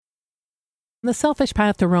The Selfish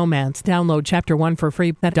Path to Romance. Download Chapter 1 for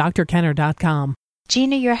free at drkenner.com.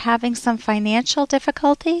 Gina, you're having some financial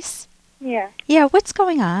difficulties? Yeah. Yeah, what's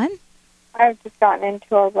going on? I've just gotten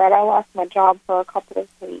into a rut. I lost my job for a couple of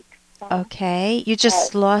weeks. So. Okay. You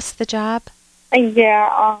just lost the job? Yeah,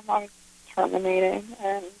 I was terminated.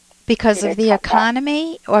 And because of the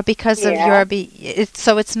economy or because of your...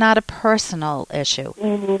 So it's not a personal issue?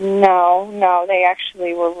 No. They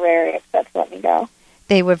actually were very upset to let me go.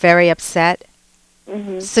 They were very upset?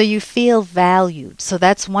 Mm-hmm. So you feel valued. So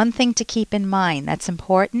that's one thing to keep in mind. That's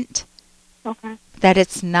important. Okay. That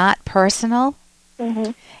it's not personal.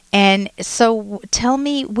 Mm-hmm. And so tell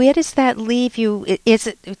me, where does that leave you?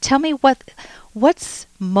 Tell me what's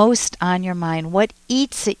most on your mind? What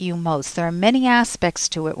eats at you most? There are many aspects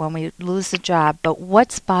to it when we lose a job, but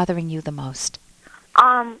what's bothering you the most?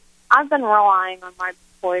 I've been relying on my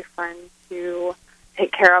boyfriend to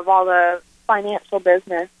take care of all the financial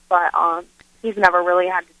business, but he's never really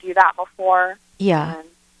had to do that before. Yeah. And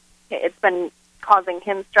it's been causing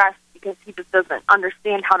him stress because he just doesn't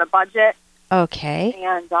understand how to budget. Okay.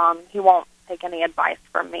 And he won't take any advice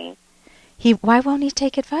from me. Why won't he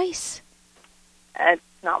take advice? It's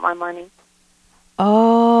not my money.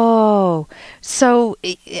 Oh. So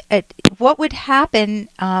what would happen?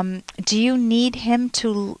 Do you need him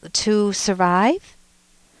to survive?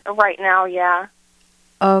 Right now, yeah.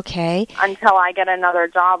 Okay. Until I get another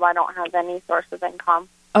job, I don't have any source of income.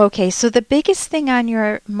 Okay, so the biggest thing on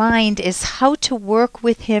your mind is how to work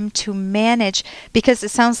with him to manage, because it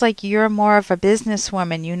sounds like you're more of a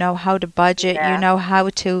businesswoman. You know how to budget. Yeah. You know how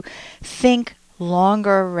to think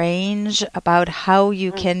longer range about how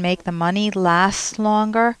you can make the money last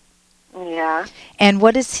longer. Yeah. And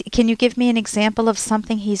can you give me an example of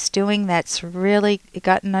something he's doing that's really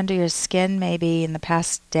gotten under your skin maybe in the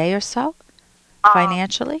past day or so?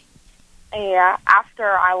 Financially? Yeah, after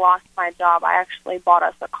I lost my job, I actually bought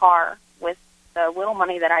us a car with the little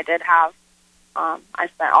money that I did have. I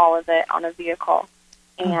spent all of it on a vehicle.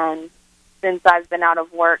 And since I've been out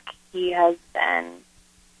of work, he has been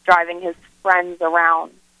driving his friends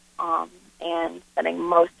around and spending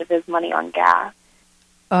most of his money on gas.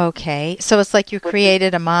 Okay, so it's like you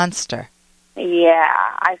created a monster. Yeah,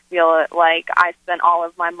 I feel it like I spent all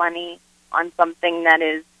of my money on something that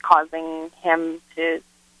is causing him to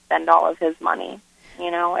spend all of his money. You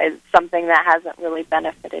know, it's something that hasn't really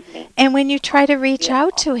benefited me. And when you try to reach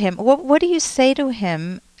out to him, what do you say to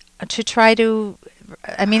him to try to...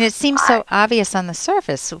 I mean, it seems so obvious on the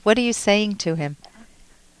surface. What are you saying to him?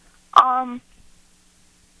 I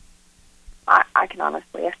can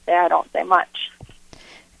honestly say I don't say much.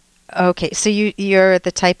 Okay, so you're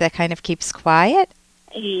the type that kind of keeps quiet?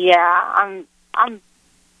 Yeah,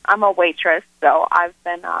 I'm a waitress, so I've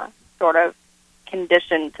been sort of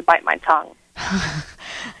conditioned to bite my tongue.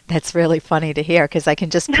 That's really funny to hear, because I can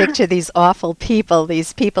just picture these awful people,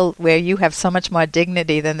 these people where you have so much more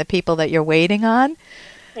dignity than the people that you're waiting on.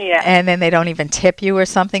 Yeah. And then they don't even tip you or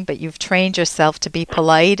something, but you've trained yourself to be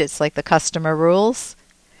polite. It's like the customer rules.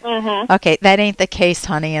 Mm-hmm. Okay, that ain't the case,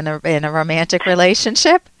 honey, in a romantic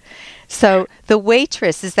relationship. So the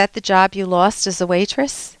waitress, is that the job you lost as a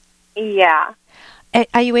waitress? Yeah.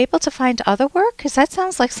 Are you able to find other work? Because that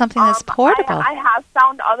sounds like something that's portable. I have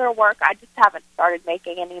found other work. I just haven't started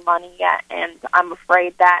making any money yet, and I'm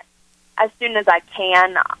afraid that as soon as I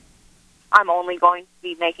can, I'm only going to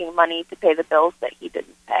be making money to pay the bills that he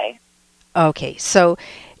didn't pay. Okay, so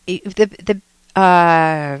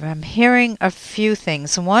I'm hearing a few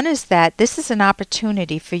things. One is that this is an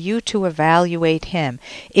opportunity for you to evaluate him.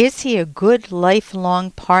 Is he a good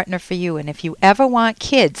lifelong partner for you? And if you ever want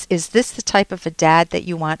kids, is this the type of a dad that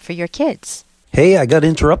you want for your kids? Hey, I got to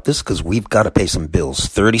interrupt this because we've got to pay some bills.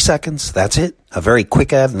 30 seconds, that's it. A very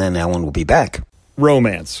quick ad, and then Ellen will be back.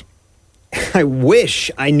 Romance. I wish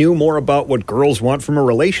I knew more about what girls want from a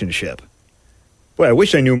relationship. Boy, I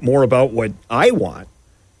wish I knew more about what I want.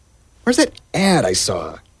 Where's that ad I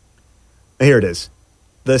saw? Here it is.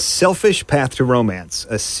 The Selfish Path to Romance,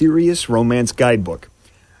 a serious romance guidebook.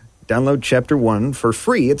 Download Chapter 1 for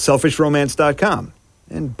free at selfishromance.com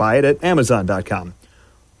and buy it at amazon.com.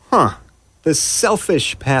 The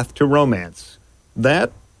Selfish Path to Romance.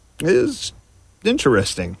 That is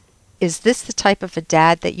interesting. Is this the type of a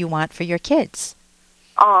dad that you want for your kids?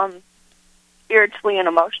 Spiritually and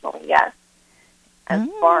emotionally, yes. As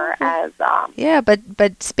far as... Yeah,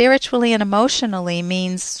 but spiritually and emotionally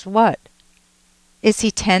means what? Is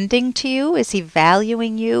he tending to you? Is he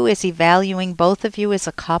valuing you? Is he valuing both of you as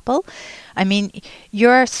a couple? I mean,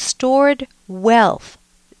 your stored wealth,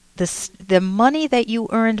 the money that you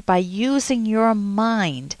earned by using your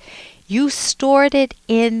mind, You stored it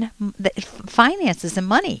in the finances and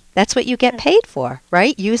money. That's what you get paid for,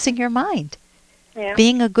 right? Using your mind. Yeah.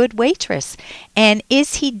 Being a good waitress. And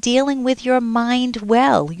is he dealing with your mind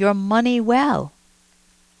well, your money well?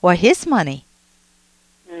 Or his money?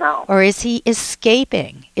 No. Or is he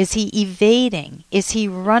escaping? Is he evading? Is he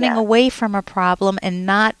running away from a problem and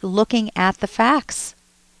not looking at the facts?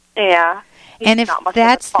 Yeah. And if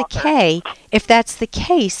that's the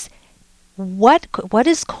case, what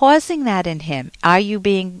is causing that in him? Are you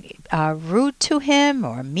being rude to him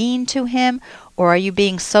or mean to him? Or are you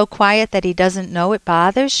being so quiet that he doesn't know it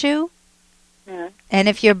bothers you? Mm. And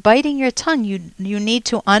if you're biting your tongue, you need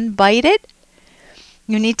to unbite it.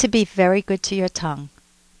 You need to be very good to your tongue.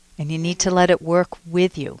 And you need to let it work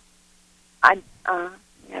with you.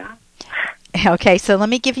 Yeah. Okay, so let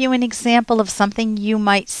me give you an example of something you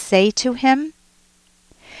might say to him.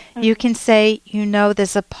 Mm-hmm. You can say,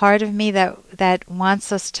 there's a part of me that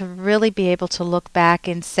wants us to really be able to look back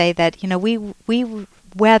and say that, we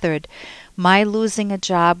weathered my losing a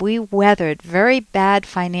job. We weathered very bad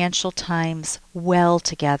financial times well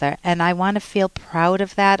together. And I want to feel proud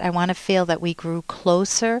of that. I want to feel that we grew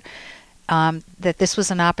closer. That this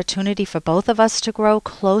was an opportunity for both of us to grow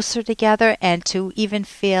closer together and to even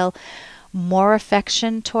feel more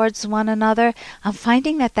affection towards one another. I'm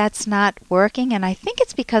finding that that's not working, and I think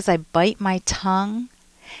it's because I bite my tongue.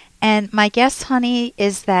 And my guess, honey,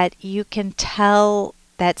 is that you can tell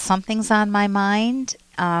that something's on my mind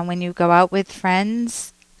when you go out with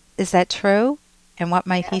friends. Is that true? And what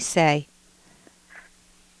might he say?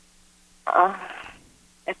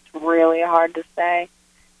 It's really hard to say.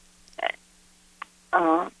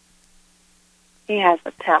 He has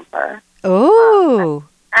a temper. Ooh.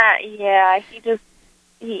 Yeah,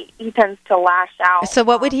 he tends to lash out. So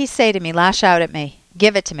what would he say to me? Lash out at me.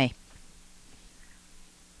 Give it to me.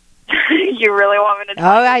 You really want me to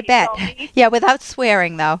tell you? Oh, I bet. Yeah, without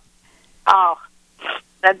swearing, though. Oh,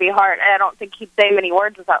 that'd be hard. I don't think he'd say many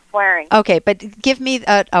words without swearing. Okay, but give me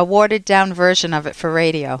a watered-down version of it for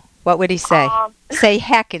radio. What would he say? Say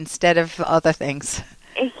heck instead of other things.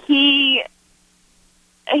 He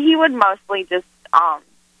would mostly just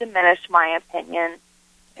diminish my opinion.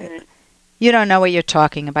 You don't know what you're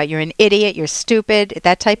talking about. You're an idiot. You're stupid.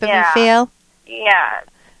 That type of a feel? Yeah.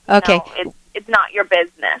 Okay. No, it's not your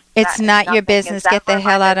business. It's not your business. Get the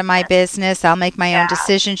hell out of my business. I'll make my own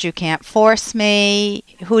decisions. You can't force me.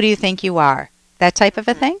 Who do you think you are? That type of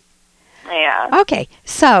a thing? Yeah. Okay.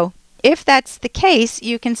 So if that's the case,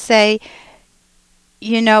 you can say,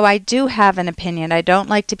 I do have an opinion. I don't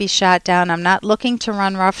like to be shot down. I'm not looking to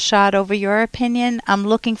run roughshod over your opinion. I'm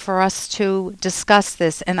looking for us to discuss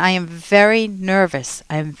this, and I am very nervous.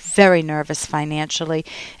 I am very nervous financially,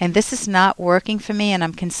 and this is not working for me, and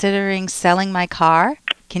I'm considering selling my car.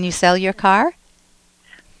 Can you sell your car?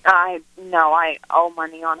 No, I owe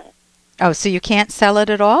money on it. Oh, so you can't sell it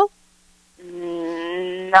at all?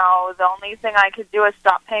 No, the only thing I could do is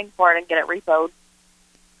stop paying for it and get it repoed.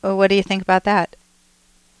 Well, what do you think about that?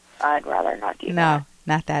 I'd rather not do that. No,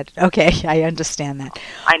 not that. Okay, I understand that.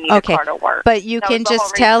 I need a car to work. But you can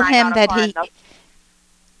just tell him that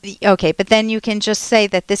Okay, but then you can just say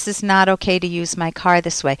that this is not okay to use my car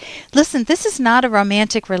this way. Listen, this is not a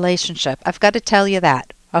romantic relationship. I've got to tell you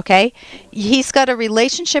that. Okay? He's got a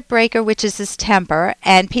relationship breaker, which is his temper,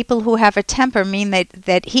 and people who have a temper mean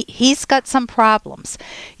that he's got some problems.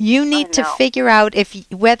 You need to figure out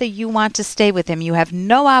whether you want to stay with him. You have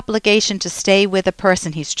no obligation to stay with a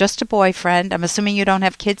person. He's just a boyfriend. I'm assuming you don't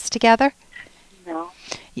have kids together? No.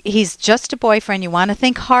 He's just a boyfriend. You want to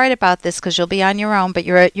think hard about this because you'll be on your own, but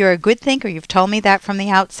you're a good thinker. You've told me that from the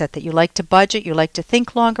outset, that you like to budget, you like to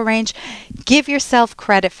think longer range. Give yourself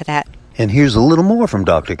credit for that. And here's a little more from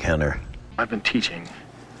Dr. Kenner. I've been teaching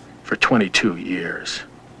for 22 years.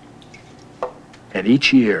 And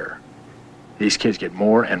each year, these kids get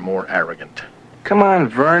more and more arrogant. Come on,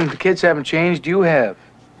 Vern. The kids haven't changed. You have.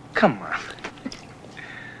 Come on.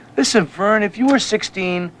 Listen, Vern, if you were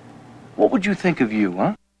 16, what would you think of you,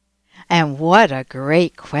 huh? And what a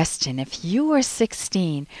great question. If you were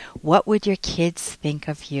 16, what would your kids think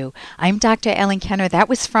of you? I'm Dr. Ellen Kenner. That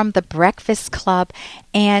was from the Breakfast Club.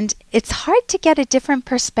 And it's hard to get a different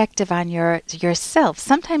perspective on yourself.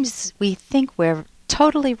 Sometimes we think we're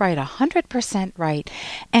totally right, 100% right.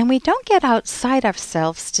 And we don't get outside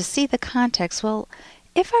ourselves to see the context. Well,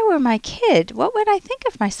 if I were my kid, what would I think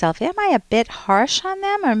of myself? Am I a bit harsh on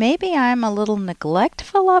them? Or maybe I'm a little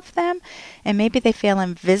neglectful of them? And maybe they feel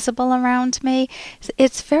invisible around me?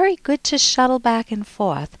 It's very good to shuttle back and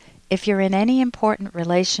forth if you're in any important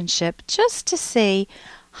relationship, just to see,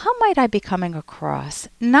 how might I be coming across?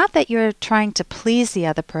 Not that you're trying to please the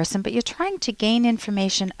other person, but you're trying to gain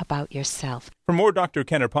information about yourself. For more Dr.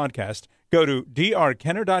 Kenner podcast, go to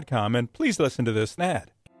drkenner.com and please listen to this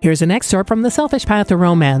ad. Here's an excerpt from The Selfish Path to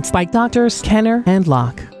Romance by Drs. Kenner and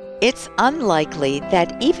Locke. It's unlikely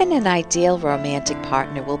that even an ideal romantic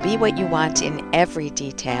partner will be what you want in every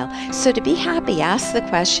detail. So to be happy, ask the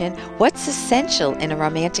question, what's essential in a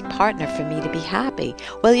romantic partner for me to be happy?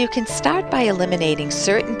 Well, you can start by eliminating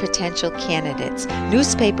certain potential candidates.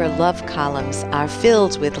 Newspaper love columns are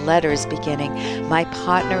filled with letters beginning, "My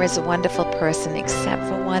partner is a wonderful person except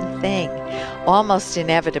for one thing." Almost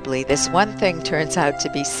inevitably, this one thing turns out to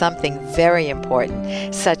be something very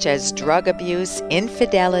important, such as drug abuse,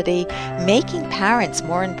 infidelity, making parents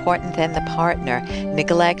more important than the partner,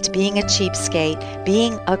 neglect, being a cheapskate,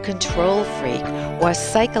 being a control freak, or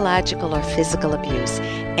psychological or physical abuse.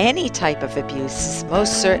 Any type of abuse is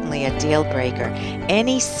most certainly a deal breaker.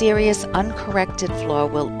 Any serious uncorrected flaw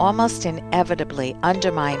will almost inevitably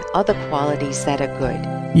undermine other qualities that are good.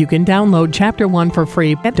 You can download Chapter 1 for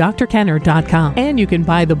free at drkenner.com, and you can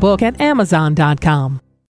buy the book at amazon.com.